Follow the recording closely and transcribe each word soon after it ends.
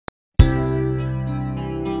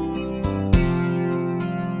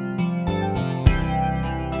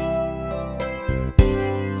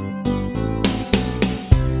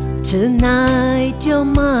Tonight you're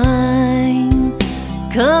mine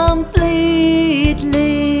completely.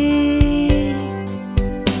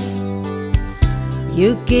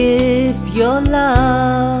 You give your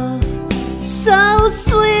love so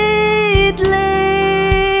sweetly.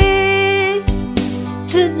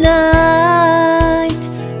 Tonight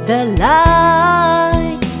the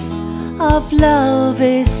light of love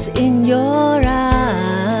is in your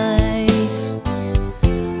eyes.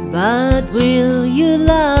 But will you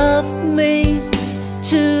love me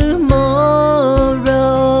tomorrow?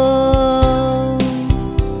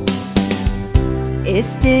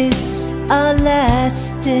 Is this a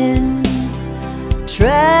lasting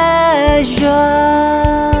treasure,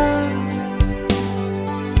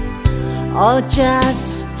 or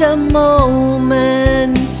just a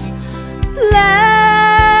moment's pleasure?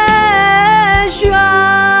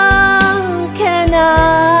 Can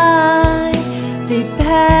I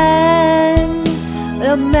depend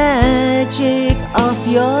the magic of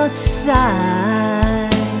your side?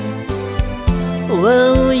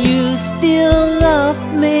 Will you still love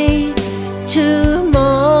me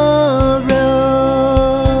tomorrow?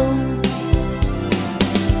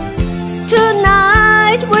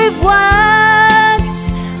 Tonight with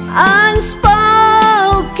words unspoken,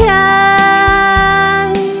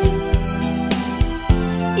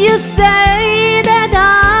 you say that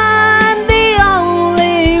I'm the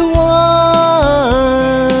only one.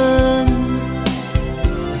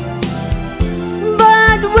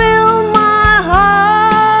 But will my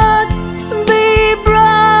heart be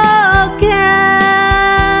broken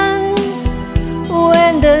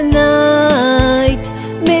when the night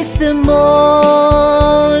meets the morning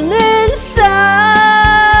sun?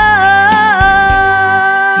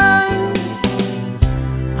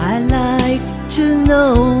 I like to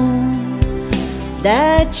know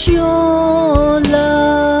that your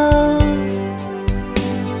love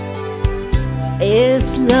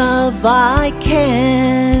is love I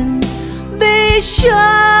can be sure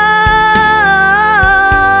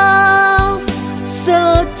of.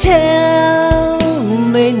 So tell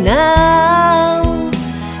me now,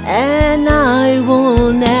 and I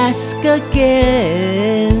won't ask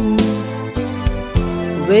again.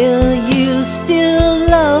 Will you still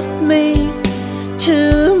love me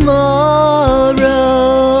tomorrow?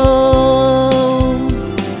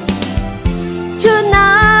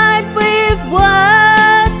 Tonight with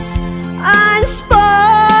words unspoken,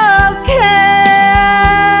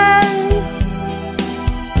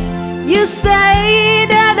 you say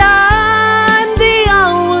that I'm the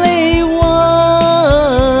only one.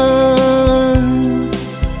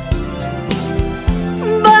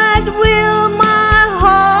 But will my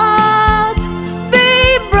heart be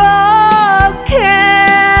broken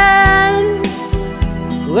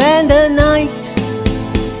when the night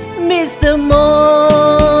meets the morning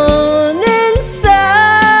sun?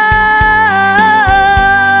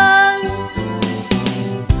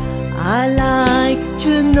 I like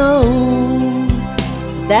to know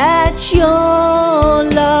that your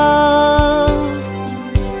love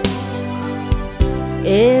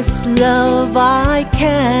is love I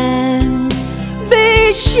can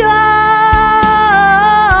be sure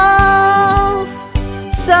of.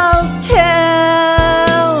 So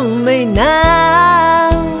tell me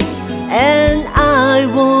now, and I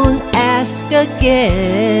won't ask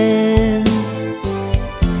again.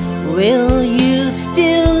 Will you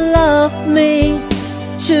still love me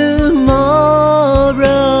tomorrow?